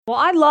Well,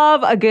 I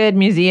love a good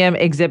museum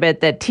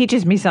exhibit that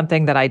teaches me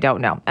something that I don't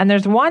know. And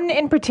there's one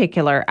in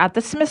particular at the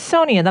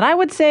Smithsonian that I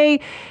would say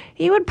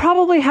you would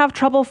probably have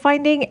trouble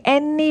finding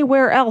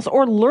anywhere else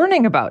or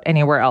learning about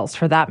anywhere else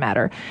for that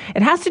matter.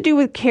 It has to do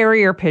with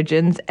carrier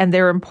pigeons and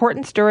their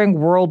importance during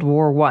World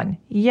War I.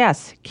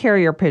 Yes,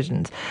 carrier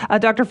pigeons.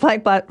 Dr.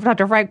 Frank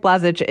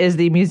Blazich is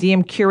the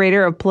museum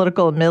curator of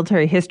political and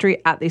military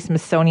history at the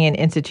Smithsonian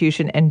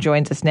Institution and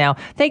joins us now.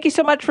 Thank you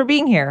so much for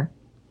being here.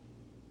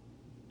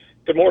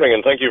 Good morning,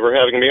 and thank you for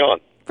having me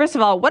on. First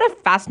of all, what a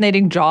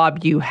fascinating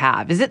job you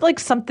have. Is it like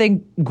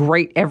something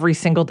great every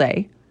single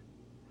day?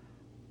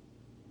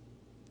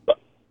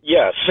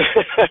 Yes.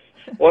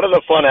 One of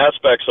the fun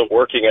aspects of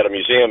working at a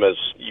museum is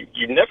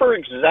you never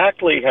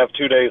exactly have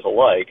 2 days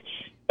alike,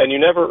 and you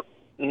never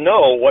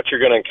know what you're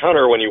going to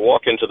encounter when you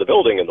walk into the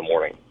building in the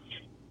morning.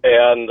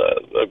 And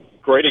a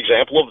great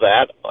example of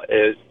that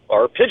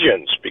are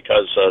pigeons,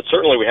 because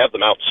certainly we have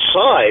them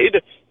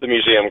outside the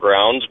museum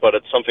grounds, but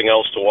it's something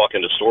else to walk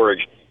into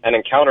storage and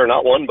encounter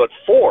not one but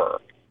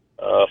four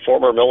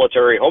former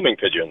military homing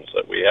pigeons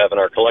that we have in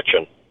our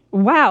collection.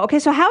 Wow. Okay,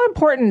 so how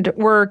important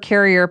were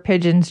carrier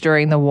pigeons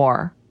during the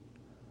war?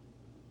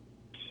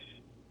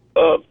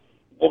 Well,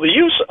 the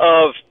use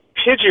of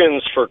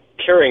pigeons for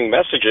carrying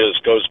messages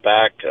goes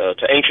back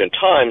to ancient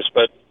times,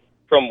 but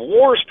from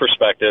war's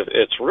perspective,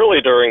 it's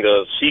really during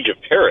the Siege of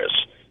Paris,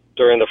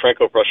 during the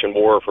Franco-Prussian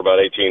War for about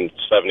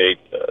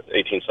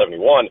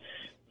 1871,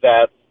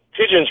 that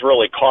pigeons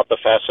really caught the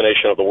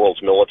fascination of the world's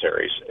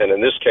militaries. And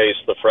in this case,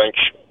 the French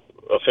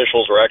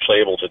officials were actually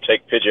able to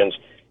take pigeons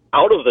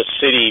out of the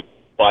city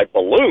by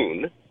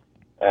balloon,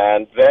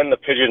 and then the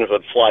pigeons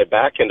would fly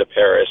back into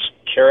Paris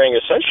carrying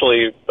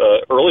essentially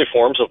early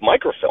forms of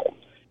microfilm.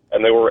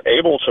 And they were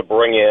able to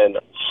bring in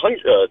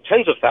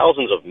tens of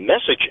thousands of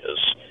messages,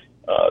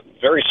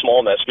 very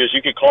small messages.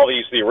 You could call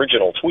these the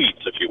original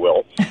tweets, if you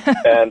will,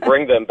 and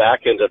bring them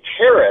back into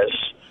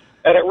Paris.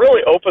 And it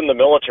really opened the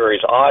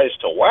military's eyes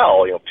to,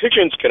 wow,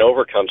 pigeons can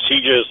overcome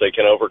sieges. They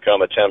can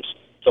overcome attempts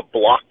to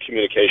block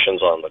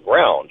communications on the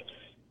ground.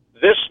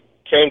 This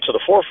came to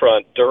the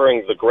forefront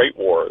during the Great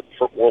War,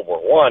 World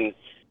War I,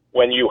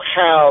 when you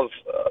have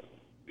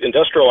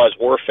industrialized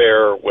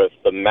warfare with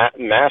the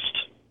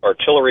massed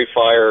artillery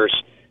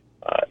fires,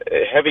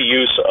 heavy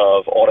use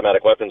of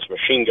automatic weapons,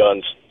 machine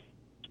guns,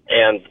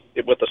 and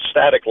with the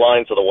static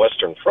lines of the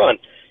Western Front,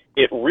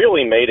 it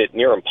really made it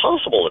near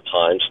impossible at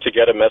times to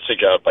get a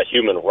message out by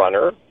human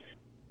runner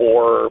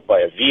or by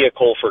a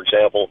vehicle, for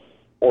example,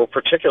 or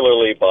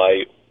particularly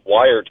by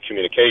wired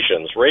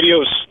communications.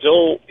 Radio is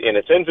still in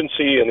its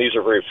infancy, and these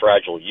are very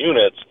fragile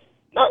units,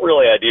 not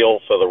really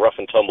ideal for the rough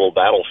and tumble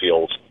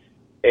battlefields.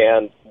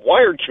 And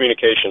wired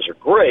communications are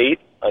great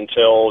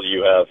until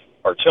you have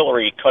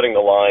artillery cutting the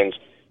lines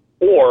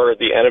or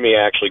the enemy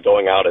actually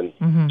going out and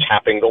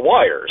tapping the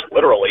wires,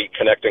 literally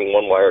connecting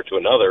one wire to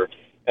another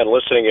and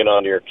listening in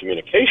on your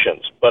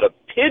communications. But a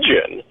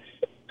pigeon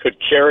could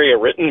carry a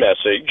written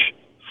message,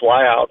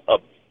 fly out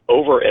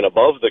over and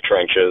above the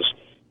trenches,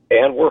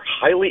 and were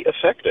highly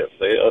effective.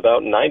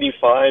 About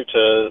 95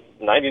 to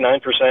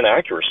 99%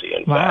 accuracy,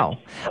 in wow.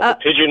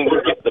 fact.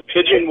 The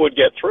pigeon would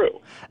get through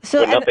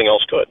when nothing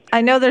else could.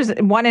 I know there's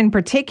one in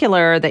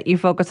particular that you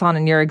focus on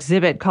in your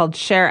exhibit called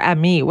Cher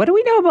Ami. What do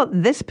we know about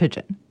this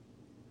pigeon?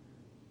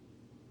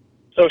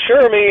 So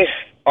Cher Ami,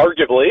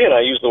 arguably, and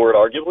I use the word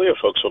arguably if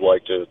folks would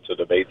like to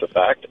debate the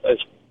fact,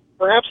 is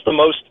perhaps the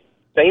most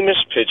famous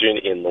pigeon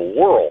in the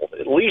world,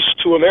 at least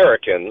to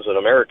Americans. And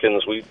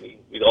Americans, we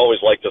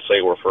always like to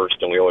say we're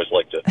first, and we always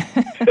like to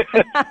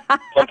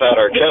pump out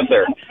our chest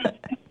there.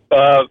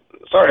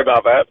 Sorry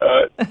about that.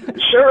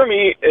 Cher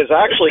Ami is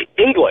actually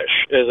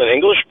English, is an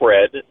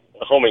English-bred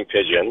homing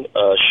pigeon.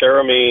 Cher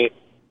Ami,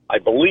 I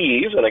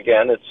believe, and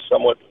again, it's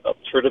somewhat up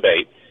for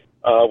debate,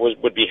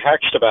 would be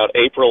hatched about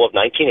April of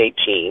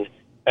 1918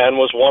 and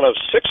was one of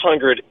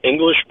 600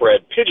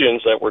 English-bred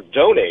pigeons that were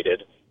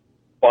donated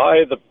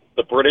by the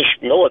British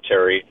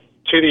military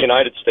to the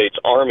United States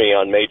Army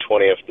on May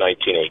 20th,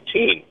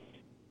 1918.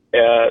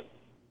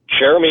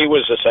 Cher Ami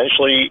was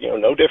essentially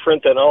no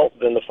different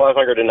than the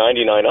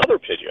 599 other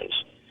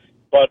pigeons.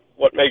 But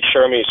what makes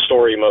Cher Ami's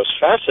story most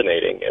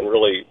fascinating and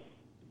really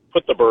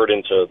put the bird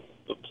into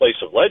the place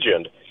of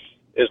legend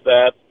is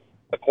that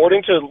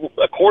according to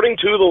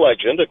the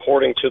legend,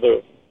 according to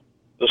the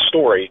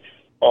story,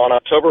 on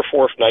October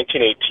 4th,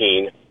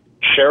 1918,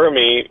 Cher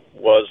Ami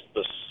was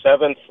the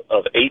seventh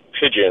of 8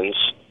 pigeons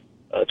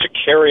to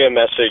carry a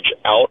message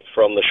out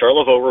from the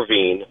Charlevoix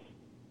Ravine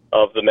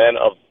of the men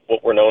of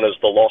what were known as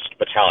the Lost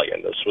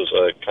Battalion. This was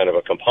a kind of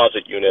a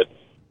composite unit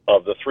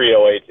of the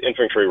 308th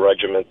Infantry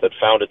Regiment that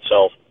found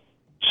itself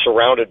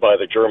surrounded by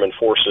the German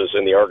forces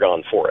in the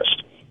Argonne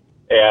Forest.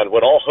 And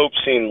when all hope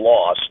seemed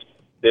lost,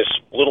 this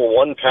little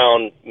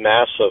 1-pound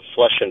mass of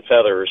flesh and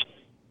feathers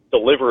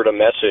delivered a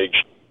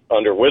message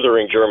under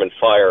withering German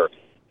fire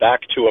back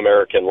to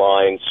American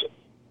lines,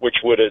 which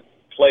would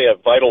play a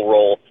vital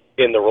role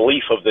in the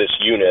relief of this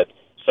unit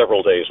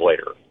several days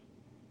later.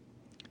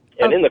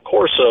 And in the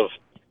course of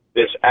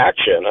this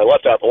action, I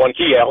left out the one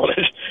key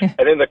element,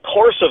 and in the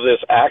course of this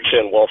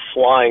action while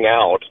flying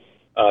out,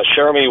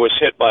 Cher Ami was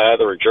hit by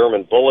either a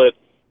German bullet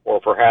or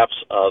perhaps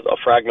a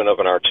fragment of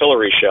an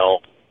artillery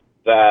shell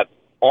that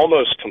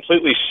almost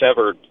completely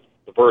severed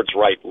the bird's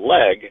right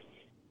leg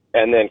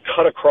and then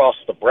cut across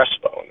the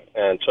breastbone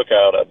and took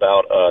out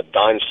about a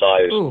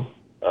dime-sized,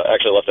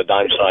 actually left a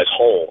dime-sized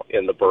hole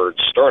in the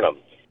bird's sternum.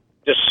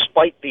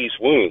 Despite these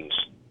wounds,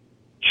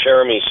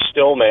 Cher Ami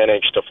still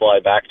managed to fly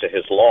back to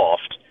his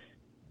loft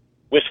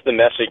with the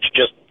message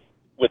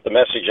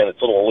in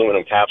its little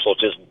aluminum capsule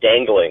just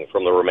dangling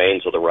from the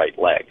remains of the right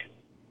leg.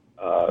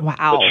 Wow.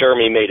 But Cher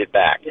Ami made it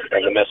back,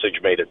 and the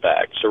message made it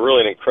back. So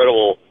really an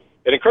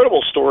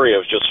incredible story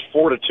of just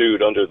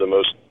fortitude under the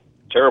most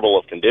terrible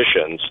of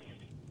conditions.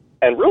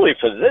 And really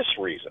for this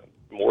reason,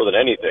 more than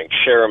anything,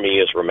 Cher Ami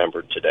is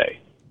remembered today.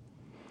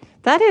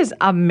 That is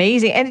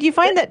amazing. And do you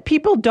find that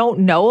people don't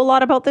know a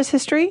lot about this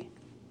history?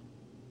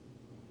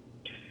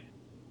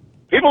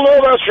 People know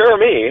about Cher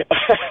Ami,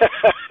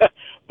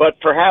 but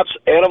perhaps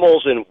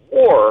animals in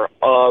war,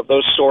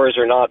 those stories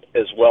are not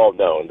as well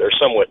known. They're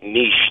somewhat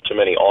niche to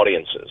many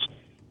audiences.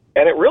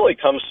 And it really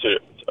comes to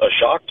a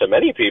shock to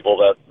many people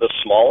that the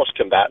smallest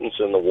combatants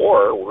in the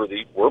war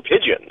were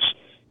pigeons,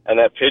 and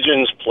that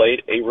pigeons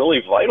played a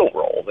really vital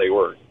role. They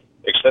were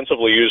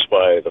extensively used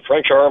by the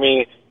French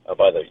Army,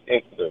 by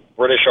the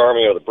British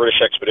Army or the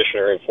British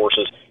Expeditionary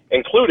Forces,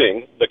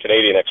 including the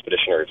Canadian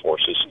Expeditionary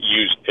Forces,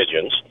 used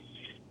pigeons.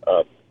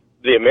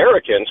 The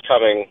Americans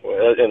coming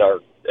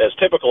as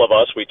typical of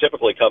us, we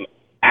typically come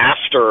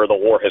after the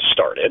war has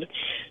started.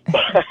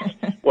 But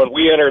when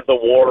we entered the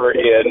war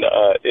in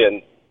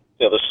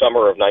the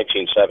summer of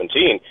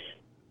 1917,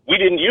 we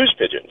didn't use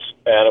pigeons,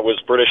 and it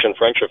was British and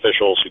French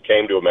officials who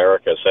came to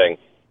America saying,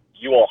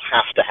 "You all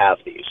have to have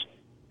these,"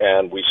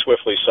 and we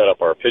swiftly set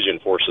up our pigeon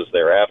forces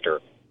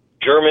thereafter.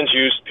 Germans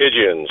used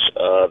pigeons,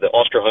 the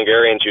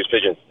Austro-Hungarians used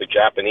pigeons, the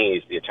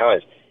Japanese, the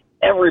Italians.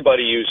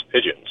 Everybody used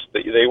pigeons.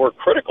 They were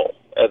critical.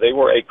 They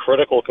were a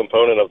critical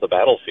component of the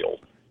battlefield,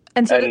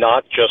 and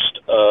not just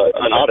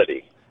an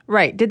oddity.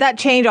 Right. Did that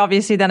change,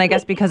 obviously, then, I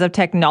guess, because of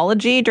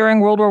technology during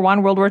World War I,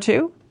 World War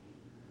II?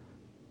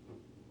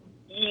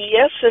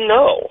 Yes and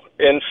no.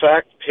 In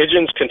fact,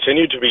 pigeons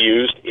continued to be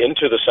used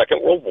into the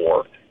Second World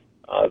War.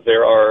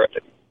 There are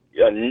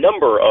a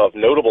number of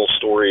notable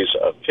stories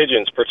of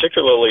pigeons,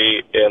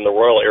 particularly in the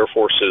Royal Air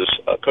Force's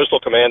Coastal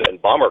Command and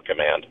Bomber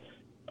Command,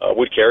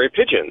 would carry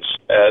pigeons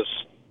as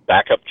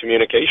backup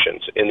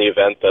communications in the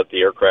event that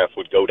the aircraft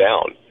would go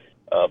down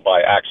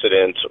by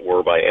accident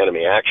or by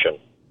enemy action.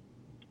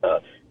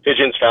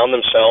 Pigeons found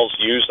themselves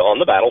used on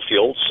the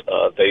battlefields.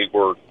 They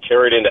were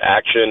carried into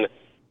action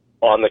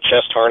on the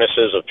chest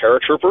harnesses of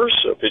paratroopers.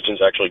 So pigeons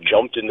actually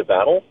jumped into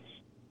battle.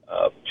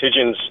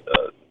 Pigeons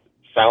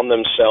found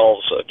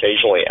themselves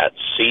occasionally at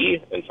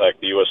sea. In fact,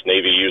 the U.S.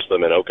 Navy used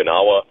them in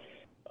Okinawa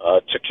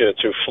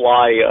to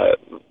fly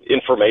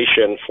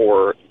information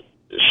for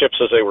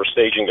ships as they were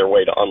staging their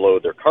way to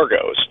unload their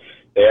cargoes.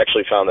 They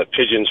actually found that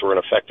pigeons were an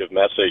effective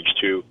message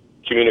to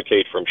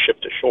communicate from ship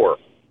to shore.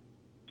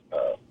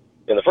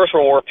 In the First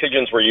World War,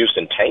 pigeons were used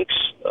in tanks.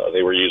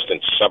 They were used in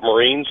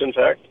submarines, in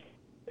fact.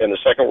 In the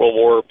Second World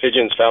War,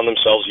 pigeons found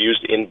themselves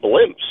used in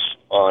blimps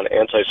on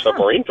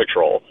anti-submarine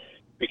patrol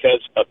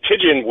because a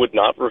pigeon would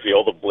not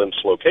reveal the blimp's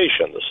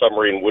location. The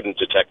submarine wouldn't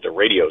detect a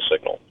radio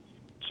signal.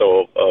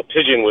 So a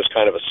pigeon was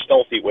kind of a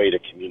stealthy way to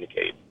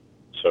communicate,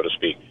 so to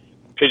speak.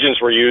 Pigeons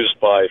were used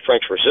by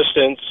French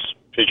resistance.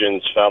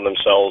 Pigeons found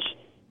themselves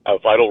a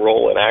vital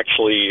role in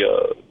actually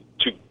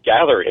to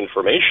gather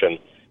information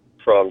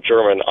from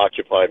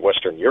German-occupied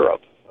Western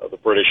Europe. The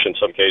British, in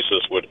some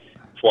cases, would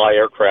fly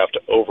aircraft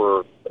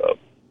over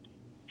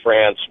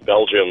France,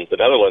 Belgium, the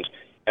Netherlands,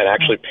 and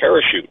actually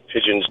parachute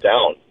pigeons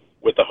down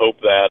with the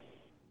hope that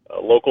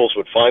locals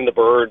would find the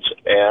birds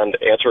and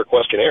answer a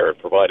questionnaire and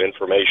provide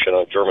information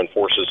on German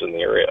forces in the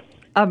area.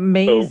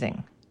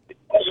 Amazing.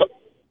 So,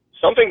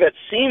 something that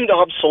seemed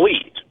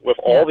obsolete with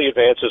all the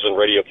advances in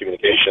radio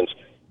communications,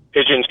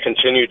 pigeons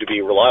continued to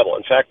be reliable.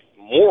 In fact,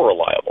 more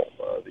reliable.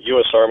 The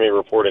U.S. Army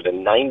reported a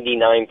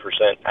 99%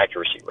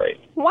 accuracy rate.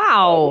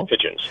 Wow. With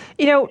pigeons.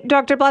 You know,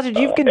 Dr. Blazich,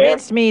 you've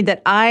convinced me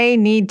that I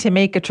need to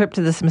make a trip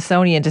to the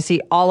Smithsonian to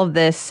see all of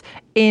this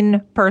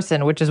in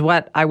person, which is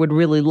what I would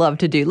really love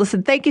to do.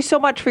 Listen, thank you so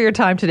much for your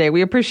time today.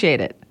 We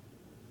appreciate it.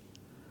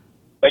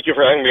 Thank you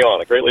for having me on.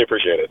 I greatly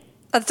appreciate it.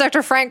 That's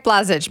Dr. Frank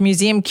Blazich,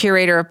 Museum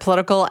Curator of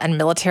Political and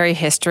Military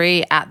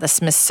History at the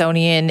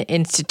Smithsonian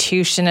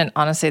Institution. And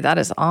honestly, that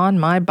is on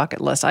my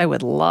bucket list. I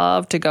would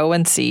love to go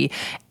and see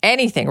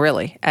anything,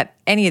 really, at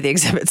any of the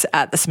exhibits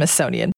at the Smithsonian.